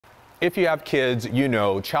If you have kids, you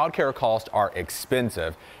know childcare costs are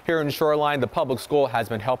expensive. Here in Shoreline, the public school has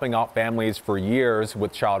been helping out families for years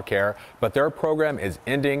with childcare, but their program is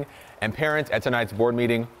ending, and parents at tonight's board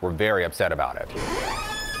meeting were very upset about it.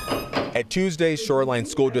 At Tuesday's Shoreline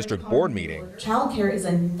School District board meeting, childcare is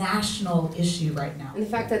a national issue right now. And the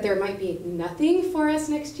fact that there might be nothing for us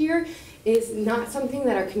next year is not something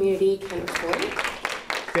that our community can afford.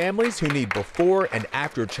 families who need before and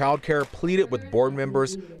after childcare pleaded with board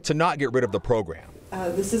members to not get rid of the program.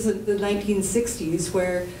 This isn't the 1960s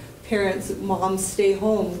where moms stay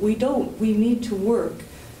home. We don't. We need to work.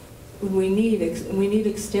 We need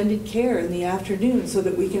extended care in the afternoon so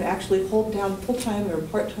that we can actually hold down full-time or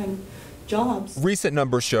part-time jobs. Recent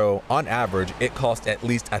numbers show, on average, it costs at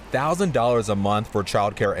least $1,000 a month for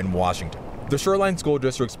childcare in Washington. The Shoreline School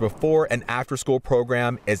District's before and after school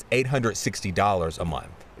program is $860 a month.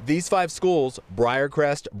 These 5 schools,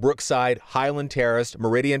 Briarcrest, Brookside, Highland Terrace,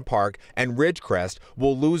 Meridian Park, and Ridgecrest,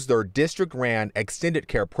 will lose their district-ran extended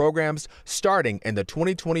care programs starting in the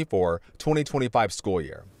 2024-2025 school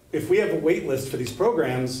year. If we have a wait list for these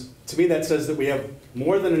programs, to me that says that we have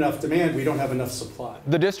more than enough demand, we don't have enough supply.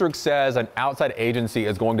 The district says an outside agency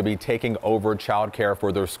is going to be taking over childcare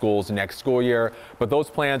for their schools next school year, but those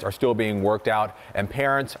plans are still being worked out and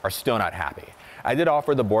parents are still not happy. I did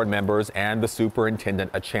offer the board members and the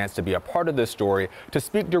superintendent a chance to be a part of this story to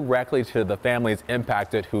speak directly to the families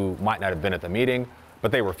impacted who might not have been at the meeting,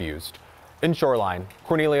 but they refused. In Shoreline,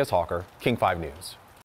 Cornelius Hawker, King 5 News.